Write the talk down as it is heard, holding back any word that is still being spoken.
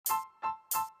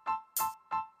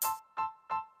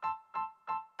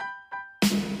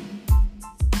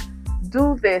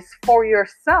do this for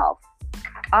yourself.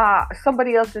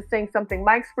 Somebody else is saying something.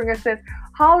 Mike Springer says,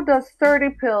 how does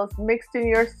 30 pills mixed in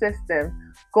your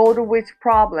system go to which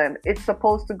problem it's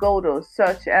supposed to go to,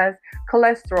 such as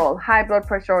cholesterol, high blood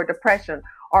pressure, or depression,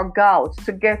 or gout,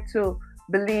 to get to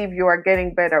believe you are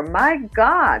getting better? My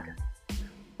God.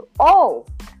 Oh,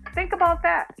 think about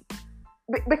that.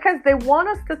 Because they want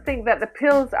us to think that the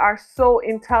pills are so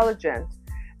intelligent,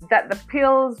 that the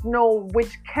pills know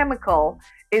which chemical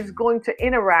is going to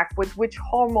interact with which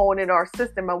hormone in our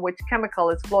system and which chemical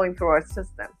is flowing through our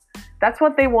system. That's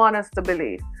what they want us to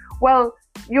believe. Well,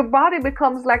 your body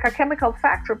becomes like a chemical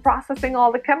factory processing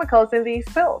all the chemicals in these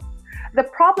pills. The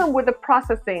problem with the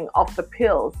processing of the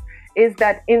pills is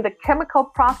that in the chemical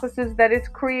processes that it's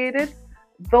created,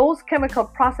 those chemical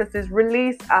processes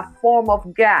release a form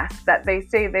of gas that they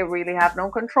say they really have no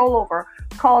control over,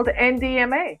 called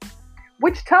NDMA,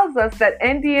 which tells us that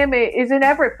NDMA is in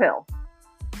every pill.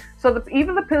 So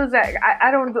even the pills that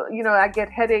I don't, I get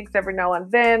headaches every now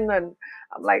and then, and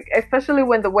I'm like, especially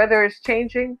when the weather is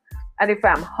changing, and if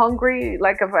I'm hungry,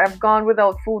 like if I've gone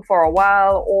without food for a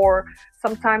while, or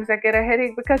sometimes I get a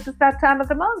headache because it's that time of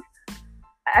the month.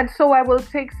 And so I will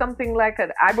take something like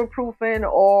an ibuprofen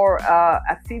or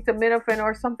acetaminophen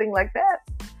or something like that.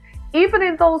 Even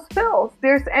in those pills,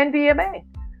 there's NDMA.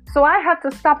 So I had to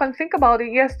stop and think about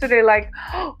it yesterday, like,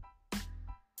 oh,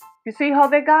 you see how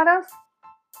they got us?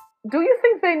 Do you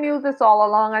think they knew this all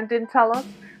along and didn't tell us?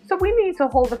 So we need to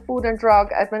hold the Food and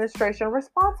Drug Administration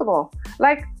responsible.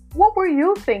 Like, what were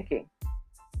you thinking?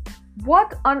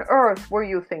 What on earth were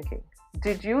you thinking?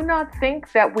 Did you not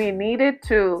think that we needed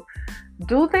to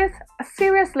do this?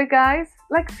 Seriously, guys,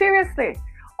 like seriously.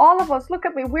 All of us, look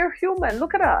at me, we're human,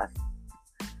 look at us.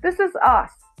 This is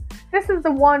us. This is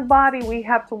the one body we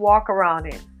have to walk around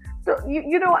in. So,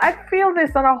 I feel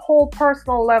this on a whole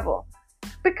personal level.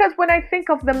 Because when I think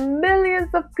of the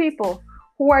millions of people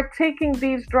who are taking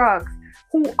these drugs,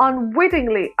 who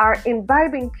unwittingly are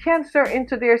imbibing cancer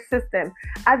into their system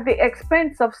at the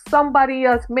expense of somebody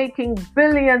else making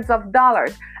billions of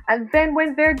dollars. And then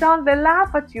when they're done, they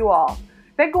laugh at you all.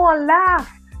 They go and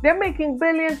laugh. They're making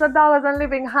billions of dollars and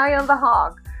living high on the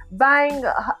hog, buying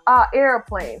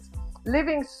airplanes,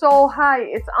 living so high,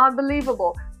 it's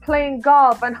unbelievable. Playing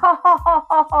golf and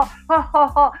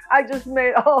I just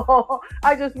made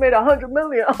 $100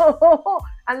 million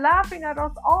and laughing at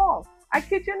us all. I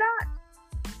kid you not.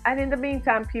 And in the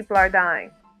meantime, people are dying,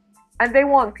 and they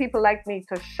want people like me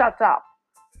to shut up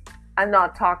and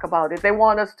not talk about it. They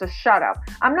want us to shut up.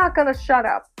 I'm not going to shut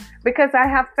up because I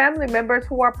have family members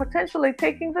who are potentially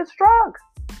taking this drug.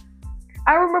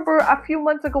 I remember a few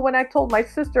months ago when I told my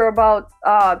sister about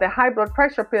the high blood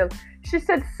pressure pill. She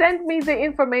said, send me the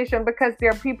information because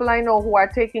there are people I know who are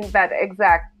taking that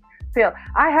exact pill.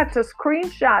 I had to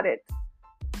screenshot it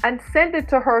and send it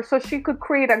to her so she could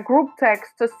create a group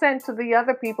text to send to the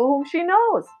other people whom she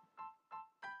knows.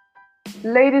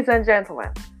 Ladies and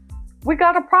gentlemen, we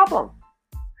got a problem.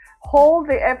 Hold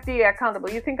the FDA accountable.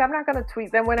 You think I'm not going to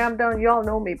tweet them when I'm done? You all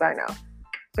know me by now.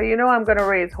 So you know I'm going to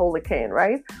raise holy cane,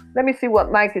 right? Let me see what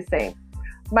Mike is saying.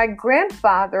 My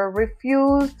grandfather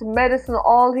refused medicine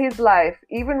all his life,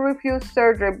 even refused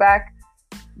surgery back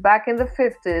in the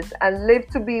 50s, and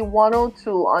lived to be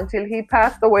 102 until he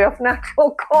passed away of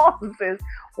natural causes.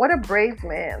 What a brave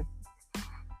man.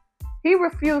 He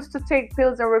refused to take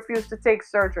pills and refused to take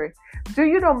surgery. Do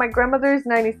you know my grandmother is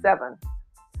 97?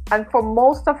 And for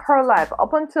most of her life,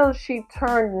 up until she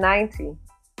turned 90,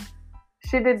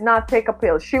 she did not take a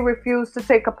pill. She refused to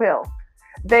take a pill.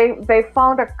 They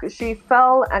found she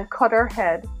fell and cut her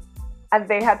head, and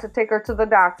they had to take her to the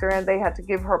doctor, and they had to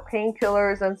give her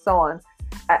painkillers and so on.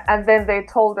 And then they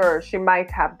told her she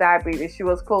might have diabetes. She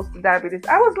was close to diabetes.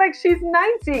 I was like, she's 90.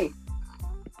 She's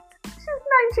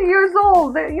 90 years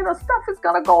old. Stuff is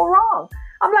going to go wrong.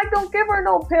 I'm like, don't give her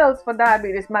no pills for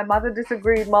diabetes. My mother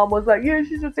disagreed. Mom was like, yeah,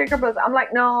 she should take her pills. I'm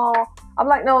like, no,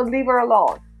 leave her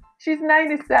alone. She's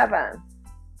 97.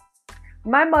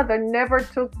 My mother never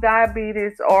took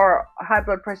diabetes or high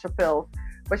blood pressure pills,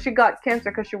 but she got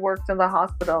cancer because she worked in the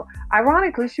hospital.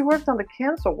 Ironically, she worked on the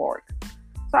cancer ward.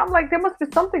 So I'm like, there must be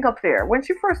something up there. When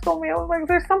she first told me, I was like,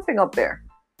 there's something up there,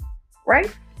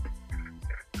 right?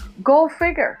 Go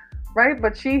figure, right?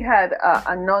 But she had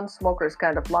a non-smoker's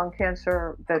kind of lung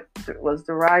cancer that was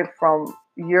derived from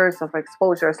years of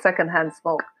exposure, secondhand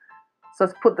smoke. So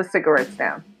put the cigarettes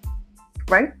down,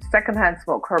 right? Secondhand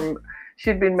smoke.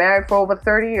 She'd been married for over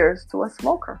 30 years to a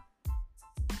smoker,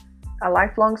 a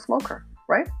lifelong smoker,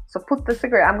 right? So put the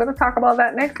cigarette. I'm going to talk about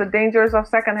that next, the dangers of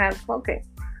secondhand smoking,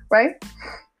 right?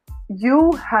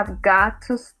 You have got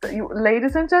to,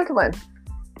 ladies and gentlemen,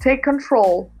 take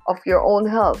control of your own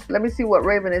health. Let me see what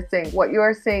Raven is saying. What you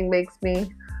are saying makes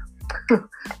me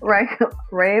right,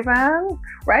 Raven,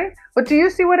 right? But do you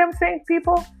see what I'm saying,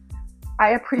 people?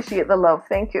 I appreciate the love.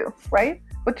 Thank you, right?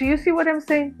 But do you see what I'm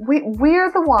saying?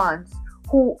 We're the ones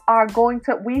who are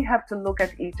we have to look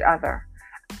at each other.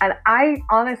 And I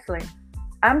honestly,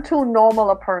 I'm too normal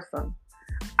a person.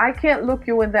 I can't look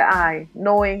you in the eye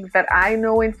knowing that I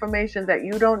know information that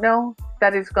you don't know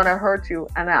that is going to hurt you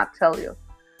and not tell you.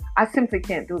 I simply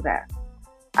can't do that.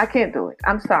 I can't do it.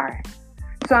 I'm sorry.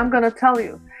 So I'm going to tell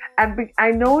you. And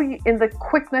I know in the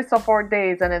quickness of our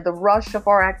days and in the rush of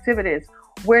our activities,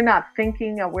 we're not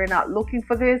thinking and we're not looking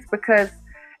for this because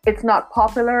it's not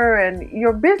popular and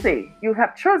you're busy. You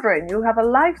have children. You have a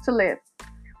life to live.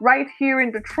 Right here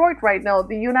in Detroit right now,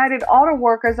 the United Auto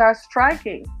Workers are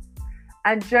striking.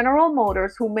 And General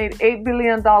Motors, who made $8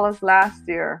 billion last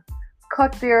year,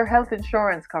 cut their health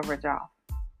insurance coverage off.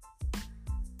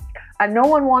 And no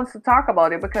one wants to talk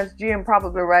about it because GM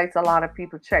probably writes a lot of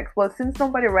people checks. Well, since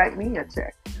nobody write me a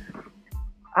check,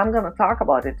 I'm going to talk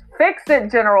about it. Fix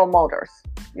it, General Motors.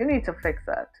 You need to fix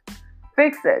it.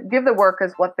 Fix it. Give the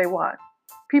workers what they want.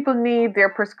 People need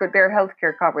their health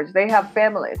care coverage. They have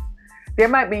families. There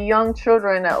might be young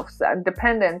children and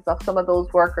dependents of some of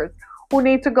those workers who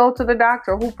need to go to the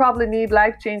doctor, who probably need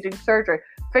life-changing surgery.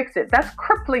 Fix it. That's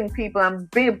crippling people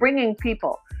and bringing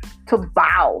people to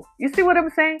bow. You see what I'm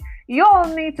saying? You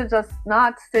all need to just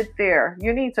not sit there.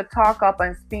 You need to talk up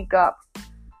and speak up,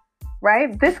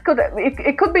 right?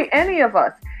 It could be any of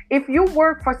us. If you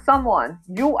work for someone,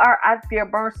 you are at their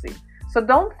mercy. So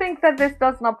don't think that this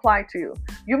doesn't apply to you.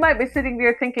 You might be sitting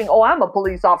there thinking, oh, I'm a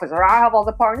police officer. I have all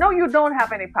the power. No, you don't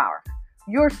have any power.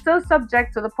 You're still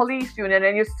subject to the police union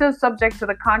and you're still subject to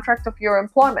the contract of your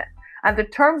employment and the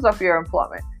terms of your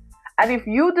employment. And if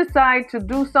you decide to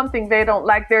do something they don't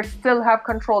like, they still have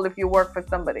control if you work for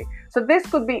somebody. So this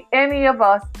could be any of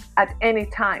us at any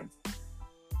time.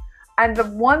 And the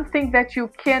one thing that you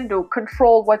can do,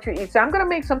 control what you eat. So I'm going to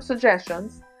make some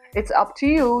suggestions. It's up to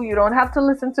you. You don't have to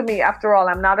listen to me. After all,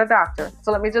 I'm not a doctor.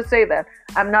 So let me just say that.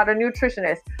 I'm not a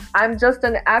nutritionist. I'm just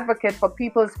an advocate for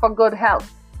good health.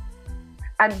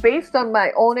 And based on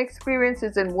my own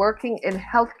experiences in working in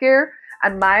healthcare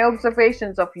and my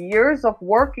observations of years of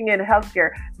working in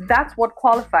healthcare, that's what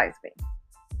qualifies me.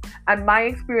 And my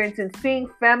experience in seeing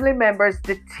family members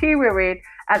deteriorate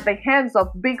at the hands of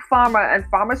big pharma and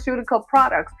pharmaceutical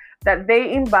products that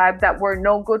they imbibe that were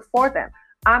no good for them.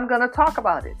 I'm going to talk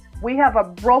about it. We have a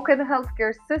broken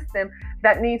healthcare system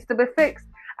that needs to be fixed.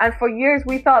 And for years,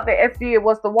 we thought the FDA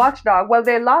was the watchdog. Well,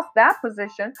 they lost that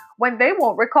position when they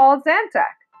won't recall Zantac.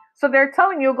 So they're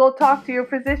telling you, go talk to your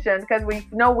physician because we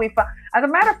know as a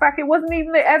matter of fact, it wasn't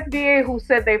even the FDA who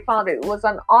said they found it. It was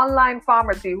an online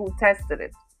pharmacy who tested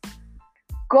it.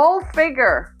 Go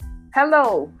figure.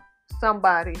 Hello,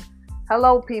 somebody.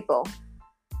 Hello, people.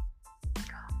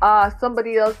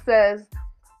 Somebody else says,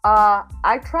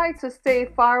 I try to stay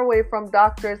far away from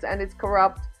doctors and its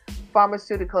corrupt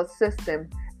pharmaceutical system.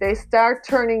 They start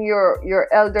turning your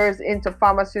elders into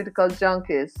pharmaceutical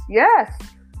junkies. Yes.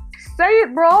 Say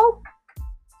it, bro.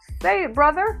 Say it,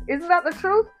 brother. Isn't that the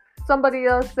truth? Somebody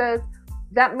else says,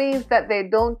 that means that they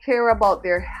don't care about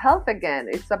their health again.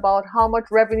 It's about how much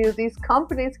revenue these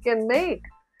companies can make.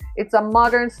 It's a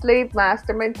modern slave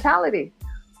master mentality.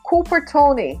 Cooper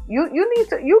Tony, you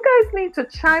guys need to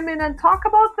chime in and talk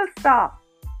about this stuff.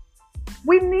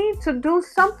 We need to do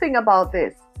something about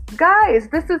this. Guys,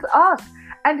 this is us.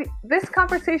 And this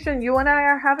conversation you and I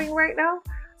are having right now,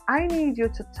 I need you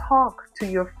to talk to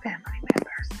your family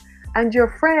members and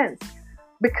your friends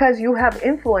because you have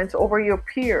influence over your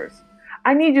peers.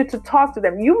 I need you to talk to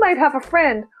them. You might have a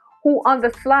friend who on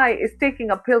the sly is taking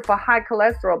a pill for high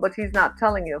cholesterol, but he's not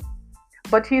telling you.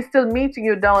 But he's still meeting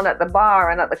you down at the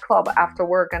bar and at the club after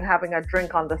work and having a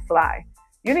drink on the sly.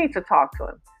 You need to talk to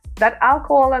him. That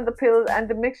alcohol and the pill and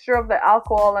the mixture of the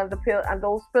alcohol and the pill and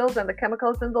those pills and the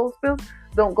chemicals in those pills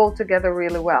don't go together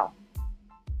really well.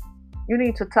 You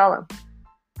need to tell him.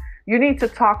 You need to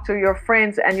talk to your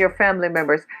friends and your family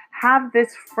members. Have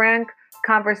this frank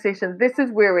conversation. This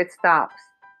is where it stops.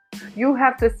 You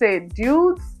have to say,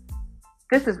 dudes,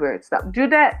 this is where it stops.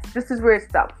 Dudettes, this is where it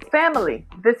stops. Family,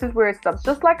 this is where it stops.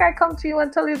 Just like I come to you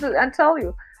and tell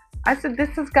you, I said,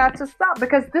 this has got to stop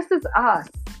because this is us.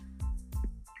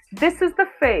 This is the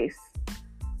face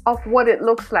of what it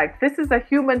looks like. This is a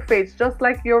human face, just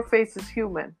like your face is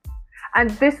human. And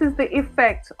this is the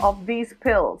effect of these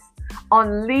pills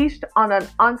unleashed on an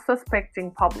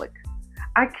unsuspecting public.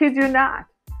 I kid you not.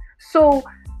 So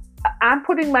I'm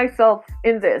putting myself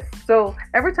in this. So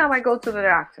every time I go to the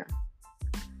doctor,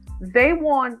 They've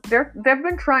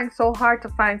been trying so hard to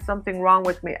find something wrong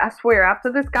with me. I swear,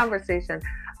 after this conversation,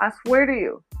 I swear to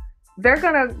you, they're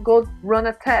gonna go run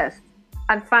a test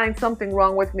and find something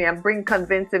wrong with me and bring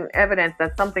convincing evidence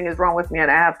that something is wrong with me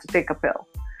and I have to take a pill.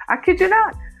 I kid you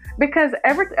not. Because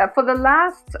for the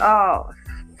last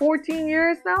 14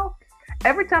 years now,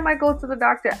 every time I go to the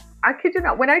doctor, I kid you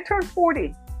not, when I turned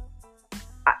 40,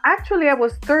 I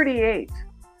was 38.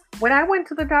 When I went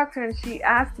to the doctor and she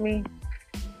asked me,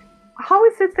 how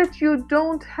is it that you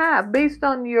don't have, based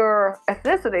on your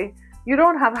ethnicity, you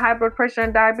don't have high blood pressure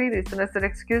and diabetes? And I said,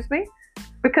 excuse me?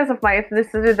 Because of my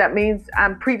ethnicity, that means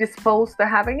I'm predisposed to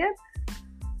having it?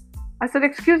 I said,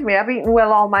 excuse me, I've eaten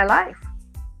well all my life.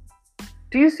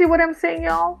 Do you see what I'm saying,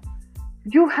 y'all?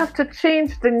 You have to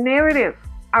change the narrative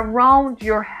around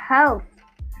your health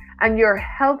and your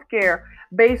health care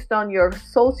based on your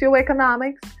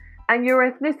socioeconomics and your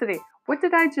ethnicity. What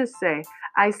did I just say?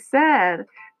 I said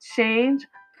change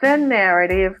the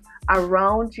narrative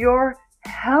around your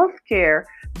health care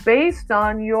based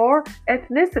on your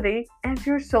ethnicity and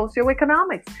your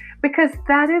socioeconomics, because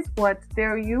that is what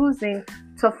they're using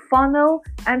to funnel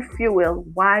and fuel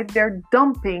why they're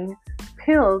dumping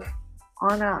pills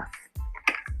on us.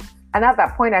 And at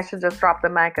that point, I should just drop the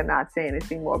mic and not say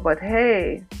anything more. But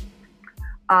hey,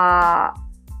 yeah.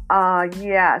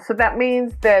 So that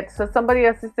means that, so somebody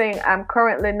else is saying, I'm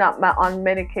currently not on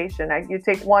medication. You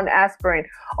take one aspirin.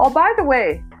 Oh, by the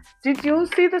way, did you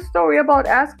see the story about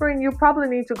aspirin? You probably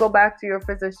need to go back to your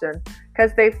physician,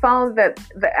 because they found that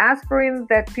the aspirin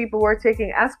that people were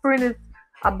taking, aspirin is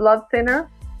a blood thinner.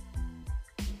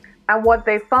 And what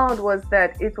they found was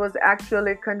that it was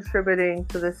actually contributing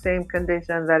to the same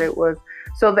condition that it was.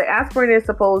 So the aspirin is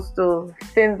supposed to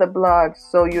thin the blood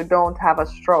so you don't have a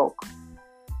stroke.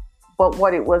 But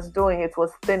what it was doing, it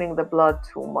was thinning the blood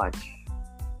too much.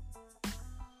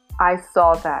 I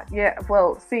saw that. Yeah,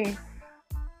 well, see,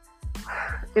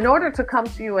 in order to come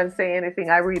to you and say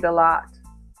anything, I read a lot.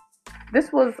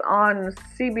 This was on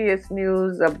CBS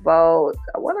News about,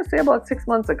 I want to say about 6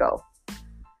 months ago.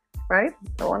 Right?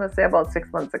 I want to say about 6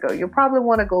 months ago. You probably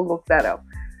want to go look that up.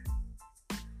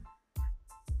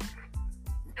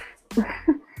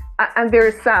 And there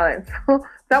is silence.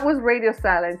 That was radio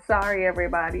silence. Sorry,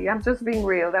 everybody. I'm just being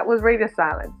real. That was radio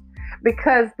silence,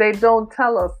 because they don't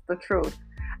tell us the truth.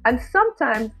 And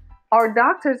sometimes our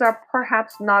doctors are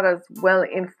perhaps not as well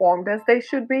informed as they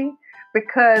should be,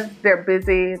 because they're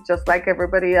busy just like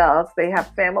everybody else. They have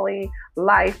family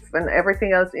life and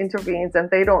everything else intervenes, and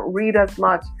they don't read as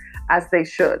much as they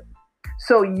should.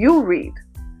 So you read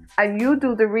and you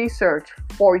do the research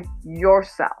for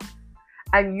yourself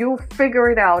and you figure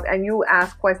it out and you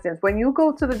ask questions. When you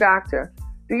go to the doctor,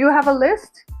 do you have a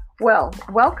list? Well,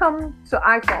 welcome to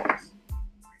iPhones.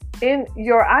 In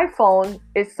your iPhone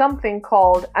is something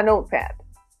called a notepad.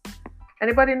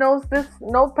 Anybody knows this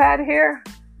notepad here,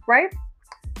 right?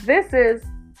 This is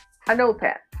a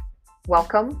notepad.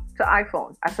 Welcome to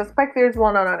iPhone. I suspect there's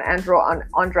one on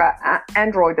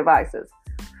Android devices.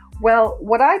 Well,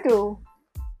 what I do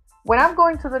when I'm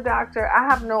going to the doctor, I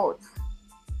have notes.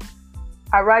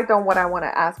 I write down what I want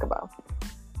to ask about.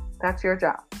 That's your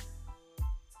job.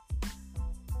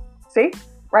 See?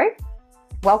 Right?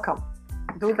 Welcome.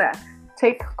 Do that.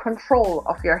 Take control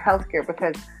of your healthcare,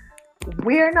 because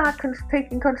we're not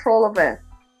taking control of it,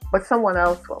 but someone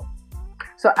else will.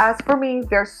 So as for me,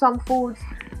 there's some foods,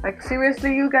 like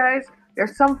seriously, you guys,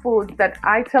 there's some foods that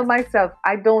I tell myself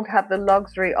I don't have the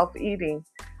luxury of eating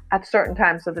at certain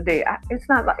times of the day. It's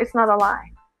not a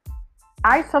lie.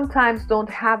 I sometimes don't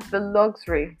have the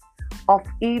luxury of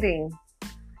eating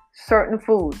certain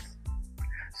foods.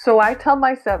 So I tell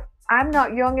myself, I'm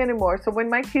not young anymore. So when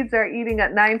my kids are eating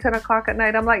at 9, 10 o'clock at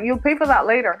night, I'm like, you'll pay for that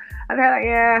later. And they're like,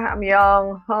 yeah, I'm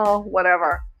young. Oh,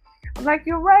 whatever. I'm like,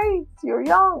 you're right. You're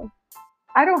young.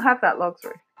 I don't have that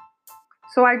luxury.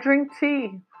 So I drink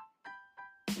tea.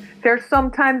 There's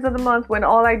some times of the month when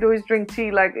all I do is drink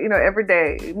tea, like, every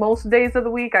day. Most days of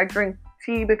the week, I drink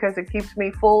tea because it keeps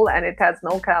me full and it has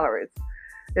no calories.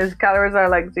 Its calories are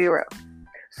like 0.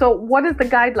 So what is the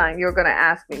guideline, you're going to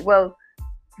ask me? Well,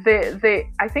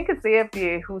 I think it's the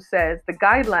FDA who says the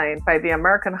guideline by the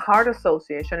American Heart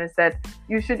Association is that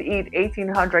you should eat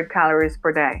 1,800 calories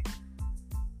per day.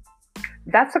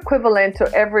 That's equivalent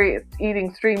to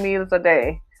eating 3 meals a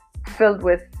day filled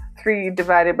with 3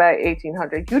 divided by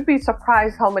 1,800. You'd be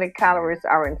surprised how many calories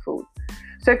are in food.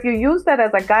 So if you use that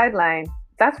as a guideline,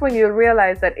 that's when you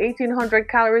realize that 1,800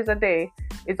 calories a day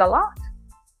is a lot.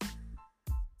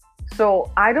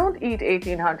 So I don't eat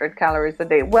 1,800 calories a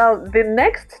day. Well, the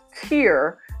next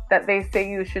tier that they say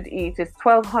you should eat is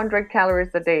 1,200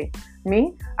 calories a day.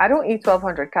 Me, I don't eat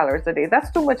 1,200 calories a day.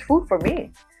 That's too much food for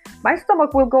me. My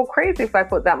stomach will go crazy if I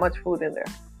put that much food in there.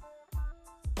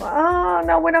 Oh,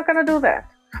 no, we're not going to do that.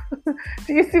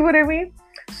 Do you see what I mean?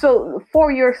 So,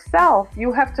 for yourself,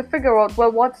 you have to figure out,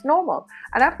 well, what's normal?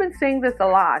 And I've been saying this a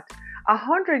lot.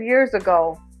 100 years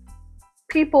ago,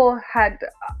 people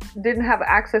didn't have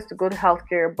access to good health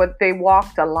care, but they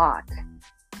walked a lot.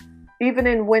 Even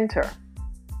in winter,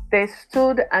 they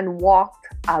stood and walked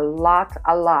a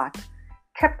lot,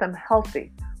 kept them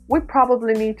healthy. We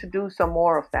probably need to do some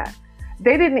more of that.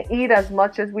 They didn't eat as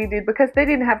much as we did because they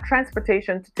didn't have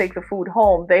transportation to take the food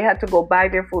home. They had to go buy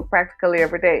their food practically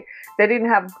every day. They didn't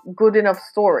have good enough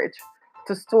storage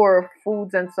to store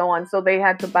foods and so on. So they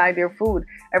had to buy their food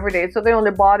every day. So they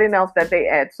only bought enough that they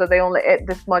ate. So they only ate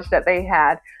this much that they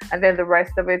had. And then the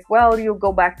rest of it, well, you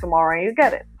go back tomorrow and you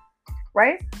get it.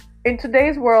 Right? In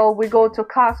today's world, we go to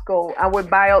Costco and we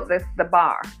buy out the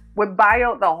bar. We buy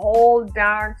out the whole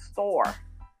darn store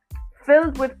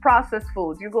filled with processed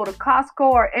foods. You go to Costco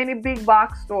or any big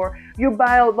box store, you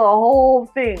buy out the whole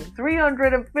thing,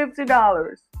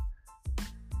 $350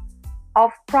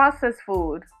 of processed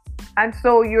food. And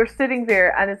so you're sitting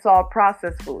there and it's all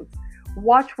processed foods.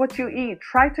 Watch what you eat.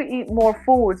 Try to eat more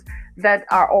foods that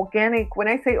are organic. When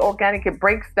I say organic, it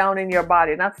breaks down in your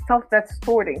body, not stuff that's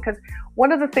stored in. Because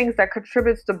one of the things that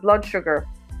contributes to blood sugar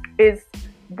is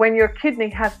when your kidney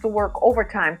has to work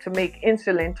overtime to make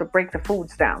insulin to break the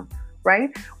foods down, right?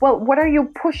 Well, what are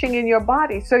you pushing in your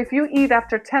body? So if you eat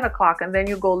after 10 o'clock and then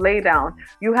you go lay down,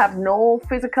 you have no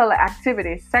physical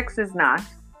activity. Sex is not.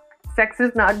 Sex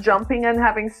is not. Jumping and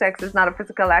having sex is not a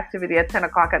physical activity at 10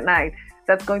 o'clock at night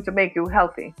that's going to make you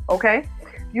healthy, okay?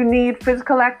 You need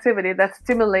physical activity that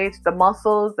stimulates the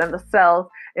muscles and the cells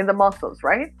in the muscles,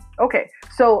 right? Okay,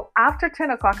 so after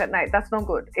 10 o'clock at night, that's no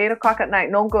good. 8 o'clock at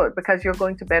night, no good, because you're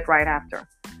going to bed right after.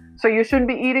 So you shouldn't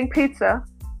be eating pizza.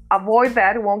 Avoid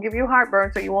that. It won't give you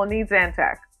heartburn, so you won't need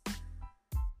Zantac,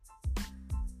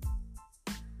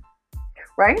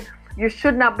 right? You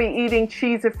should not be eating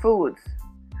cheesy foods.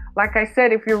 Like I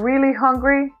said, if you're really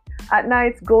hungry at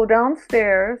night, go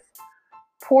downstairs,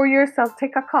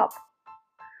 take a cup,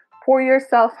 pour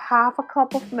yourself half a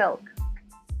cup of milk,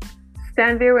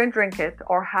 stand there and drink it,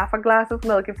 or half a glass of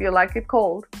milk if you like it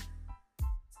cold,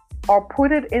 or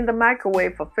put it in the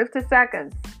microwave for 50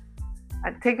 seconds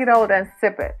and take it out and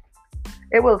sip it.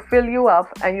 It will fill you up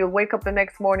and you'll wake up the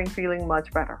next morning feeling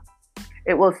much better.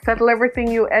 It will settle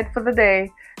everything you ate for the day.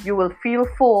 You will feel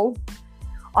full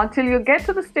until you get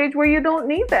to the stage where you don't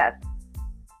need that.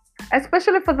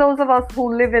 Especially for those of us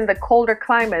who live in the colder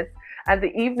climates and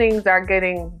the evenings are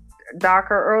getting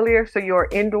darker earlier, so you're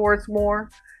indoors more.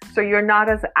 So you're not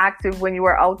as active when you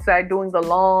are outside doing the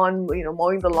lawn,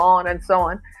 mowing the lawn and so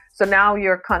on. So now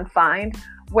you're confined.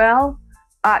 Well,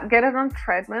 get it on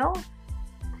treadmill,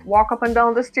 walk up and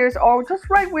down the stairs, or just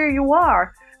right where you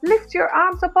are. Lift your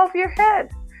arms above your head.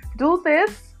 Do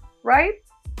this, right?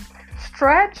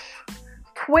 Stretch,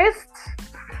 twist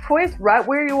right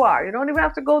where you are. You don't even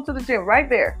have to go to the gym, right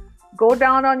there. Go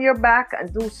down on your back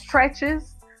and do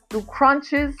stretches, do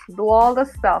crunches, do all the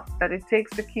stuff that it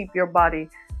takes to keep your body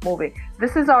moving.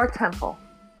 This is our temple.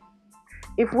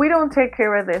 If we don't take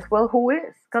care of this, well, who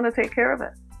is going to take care of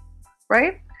it,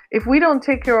 right? If we don't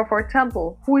take care of our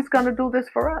temple, who is going to do this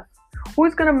for us? Who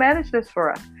is going to manage this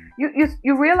for us?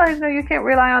 You realize now you can't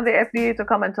rely on the FDA to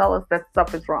come and tell us that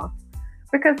stuff is wrong,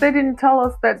 because they didn't tell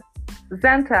us that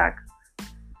Zantac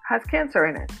has cancer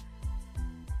in it.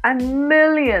 And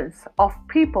millions of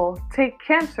people take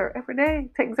cancer every day,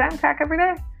 take Zantac every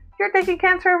day. You're taking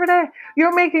cancer every day.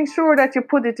 You're making sure that you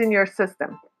put it in your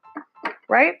system,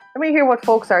 right? Let me hear what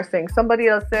folks are saying. Somebody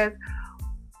else says,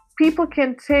 people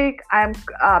can take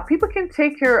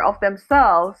care of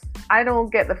themselves. I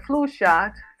don't get the flu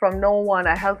shot from no one.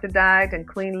 A healthy diet and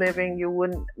clean living, you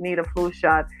wouldn't need a flu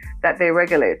shot that they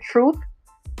regulate. Truth.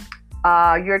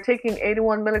 You're taking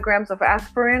 81 milligrams of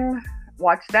aspirin.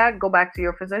 Watch that. Go back to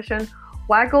your physician.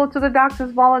 Why go to the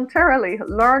doctors voluntarily?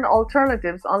 Learn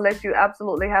alternatives unless you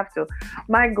absolutely have to.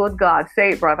 My good God,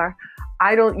 say it, brother.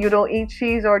 You don't eat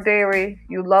cheese or dairy.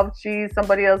 You love cheese.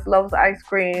 Somebody else loves ice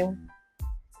cream.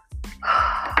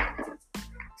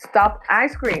 Stop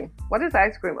ice cream. What is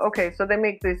ice cream? Okay, so they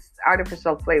make these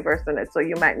artificial flavors in it, so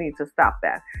you might need to stop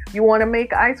that. You want to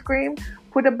make ice cream?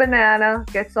 Put a banana,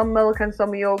 get some milk and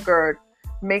some yogurt,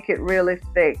 make it really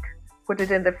thick, put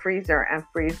it in the freezer and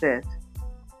freeze it.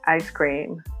 Ice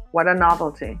cream. What a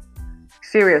novelty.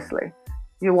 Seriously.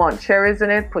 You want cherries in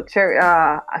it? Put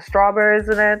strawberries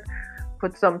in it.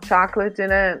 Put some chocolate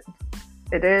in it.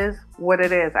 It is what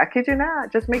it is. I kid you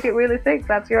not. Just make it really thick.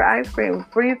 That's your ice cream.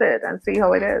 Freeze it and see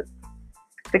how it is.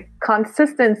 The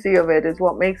consistency of it is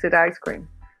what makes it ice cream,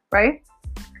 right?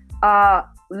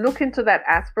 Look into that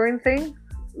aspirin thing.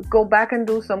 Go back and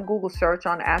do some Google search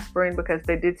on aspirin because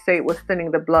they did say it was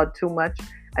thinning the blood too much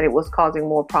and it was causing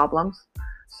more problems.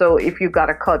 So if you got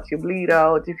a cut, you bleed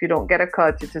out. If you don't get a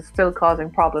cut, it is still causing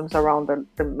problems around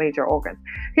the major organs.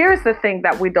 Here's the thing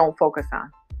that we don't focus on.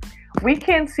 We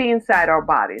can't see inside our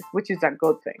bodies, which is a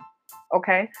good thing.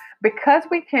 Okay? Because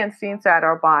we can't see inside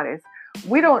our bodies,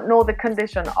 we don't know the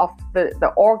condition of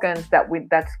the organs that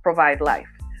provide life.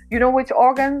 You know which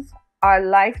organs are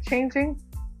life changing?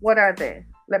 What are they?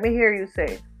 Let me hear you say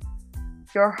it.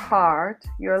 Your heart,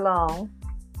 your lung,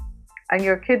 and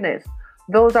your kidneys.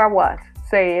 Those are what?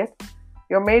 Say it.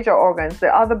 Your major organs.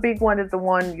 The other big one is the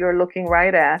one you're looking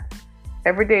right at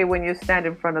every day when you stand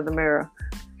in front of the mirror.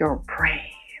 Your brain.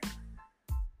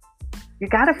 You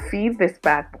got to feed this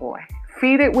bad boy.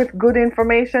 Feed it with good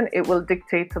information. It will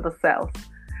dictate to the cells.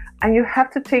 And you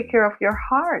have to take care of your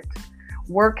heart.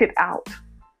 Work it out,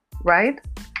 right?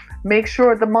 Make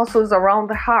sure the muscles around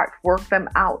the heart, work them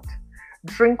out.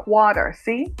 Drink water.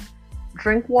 See?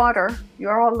 Drink water.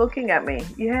 You're all looking at me.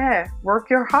 Yeah. Work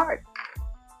your heart.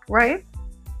 Right?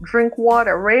 Drink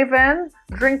water. Raven,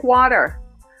 drink water.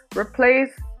 Replace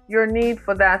your need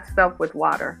for that stuff with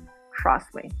water.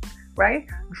 Trust me. Right?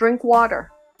 Drink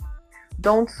water.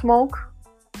 Don't smoke.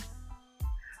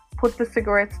 Put the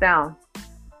cigarettes down.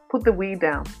 Put the weed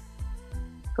down.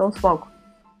 Don't smoke.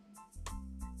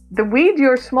 The weed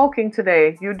you're smoking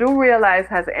today, you do realize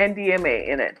has NDMA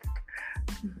in it.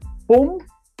 Boom.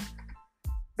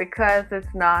 Because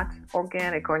it's not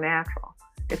organic or natural.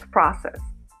 It's processed.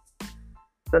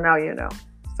 So now you know.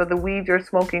 So the weed you're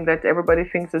smoking that everybody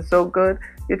thinks is so good,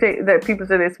 you take that people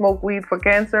say they smoke weed for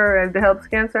cancer and it helps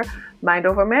cancer. Mind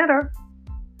over matter.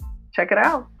 Check it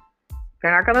out.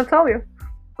 They're not going to tell you.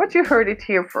 But you heard it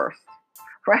here first.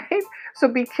 Right? So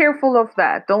be careful of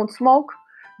that. Don't smoke.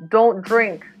 Don't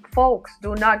drink. Folks,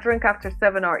 do not drink after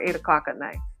 7 or 8 o'clock at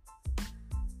night.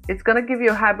 It's going to give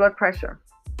you high blood pressure.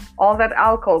 All that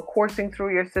alcohol coursing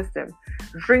through your system.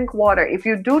 Drink water. If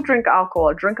you do drink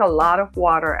alcohol, drink a lot of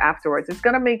water afterwards. It's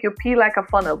going to make you pee like a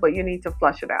funnel, but you need to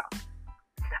flush it out.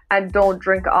 And don't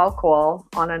drink alcohol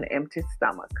on an empty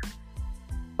stomach.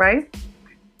 Right?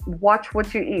 Watch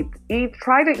what you eat.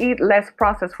 Try to eat less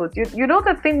processed food. You know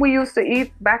the thing we used to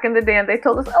eat back in the day and they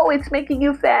told us, oh, it's making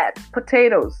you fat.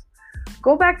 Potatoes.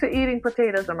 Go back to eating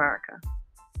potatoes, America.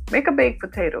 Make a baked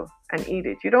potato and eat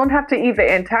it. You don't have to eat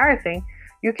the entire thing.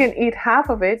 You can eat half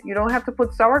of it. You don't have to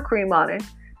put sour cream on it.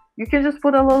 You can just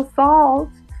put a little salt.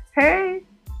 Hey,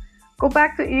 go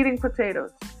back to eating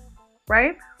potatoes,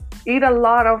 right? Eat a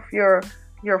lot of your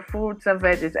fruits and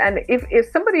veggies. And if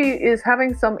somebody is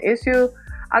having some issue,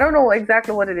 I don't know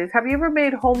exactly what it is. Have you ever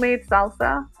made homemade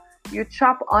salsa? You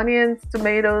chop onions,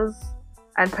 tomatoes,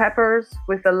 and peppers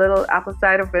with a little apple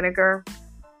cider vinegar.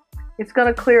 It's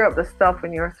going to clear up the stuff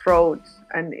in your throat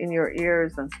and in your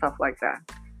ears and stuff like that.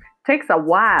 Takes a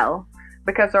while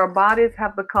because our bodies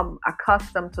have become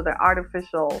accustomed to the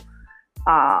artificial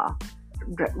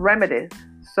remedies.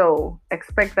 So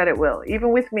expect that it will.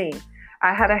 Even with me,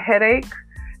 I had a headache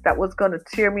that was going to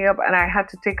tear me up and I had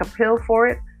to take a pill for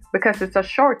it because it's a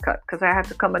shortcut because I had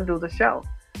to come and do the show.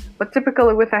 But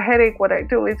typically with a headache, what I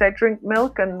do is I drink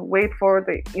milk and wait for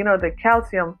the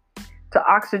calcium to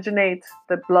oxygenate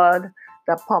the blood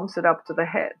that pumps it up to the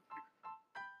head.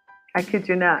 I kid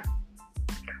you not.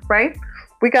 Right?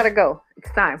 We got to go.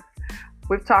 It's time.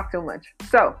 We've talked too much.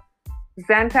 So,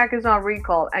 Zantac is on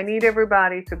recall. I need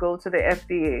everybody to go to the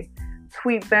FDA,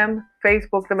 tweet them,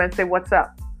 Facebook them, and say, what's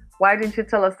up? Why didn't you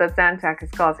tell us that Zantac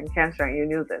is causing cancer and you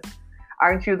knew this?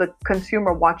 Aren't you the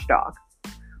consumer watchdog?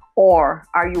 Or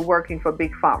are you working for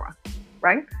Big Pharma?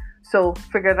 Right? So,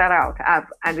 figure that out.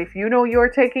 And if you know you're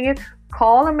taking it,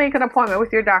 call and make an appointment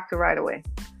with your doctor right away.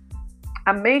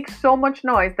 And make so much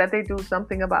noise that they do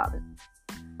something about it.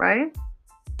 Right?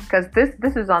 Because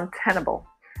this is untenable.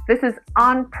 This is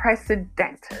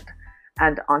unprecedented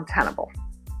and untenable.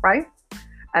 Right?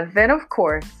 And then, of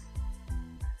course,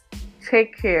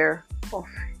 take care of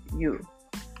you.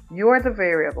 You are the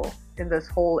variable in this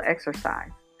whole exercise.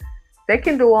 They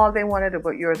can do all they want to do,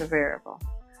 but you're the variable.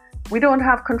 We don't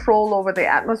have control over the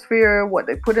atmosphere, what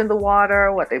they put in the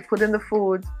water, what they put in the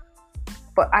foods.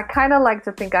 But I kind of like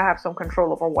to think I have some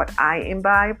control over what I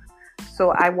imbibe.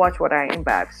 So I watch what I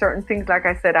imbibe. Certain things, like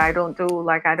I said, I don't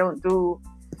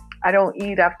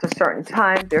eat after certain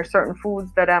times. There are certain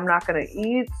foods that I'm not going to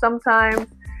eat sometimes.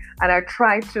 And I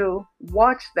try to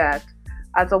watch that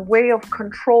as a way of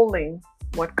controlling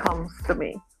what comes to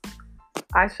me.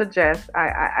 I suggest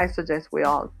we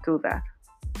all do that.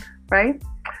 Right?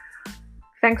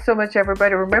 Thanks so much,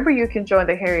 everybody. Remember, you can join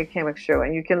the Harriet Kamek Show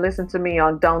and you can listen to me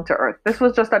on Down to Earth. This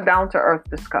was just a Down to Earth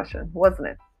discussion, wasn't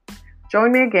it?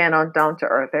 Join me again on Down to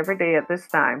Earth every day at this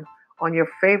time on your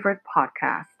favorite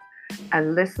podcast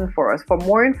and listen for us. For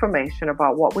more information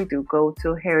about what we do, go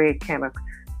to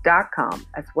harrietkamek.com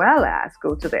as well as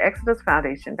go to the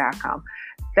exodusfoundation.com.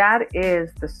 That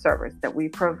is the service that we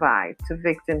provide to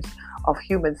victims of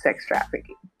human sex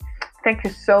trafficking. Thank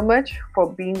you so much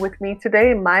for being with me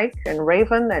today, Mike and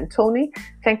Raven and Tony.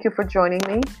 Thank you for joining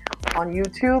me on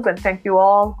YouTube, and thank you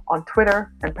all on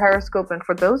Twitter and Periscope, and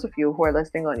for those of you who are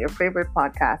listening on your favorite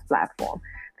podcast platform.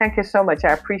 Thank you so much.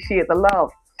 I appreciate the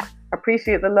love.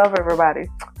 Appreciate the love, everybody.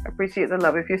 Appreciate the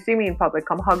love. If you see me in public,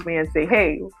 come hug me and say,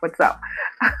 hey, what's up?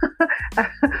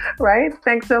 Right?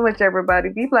 Thanks so much, everybody.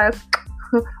 Be blessed.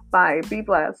 Bye. Be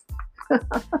blessed.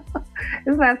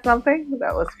 Isn't that something?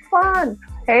 That was fun.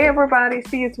 Hey, everybody.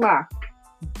 See you tomorrow.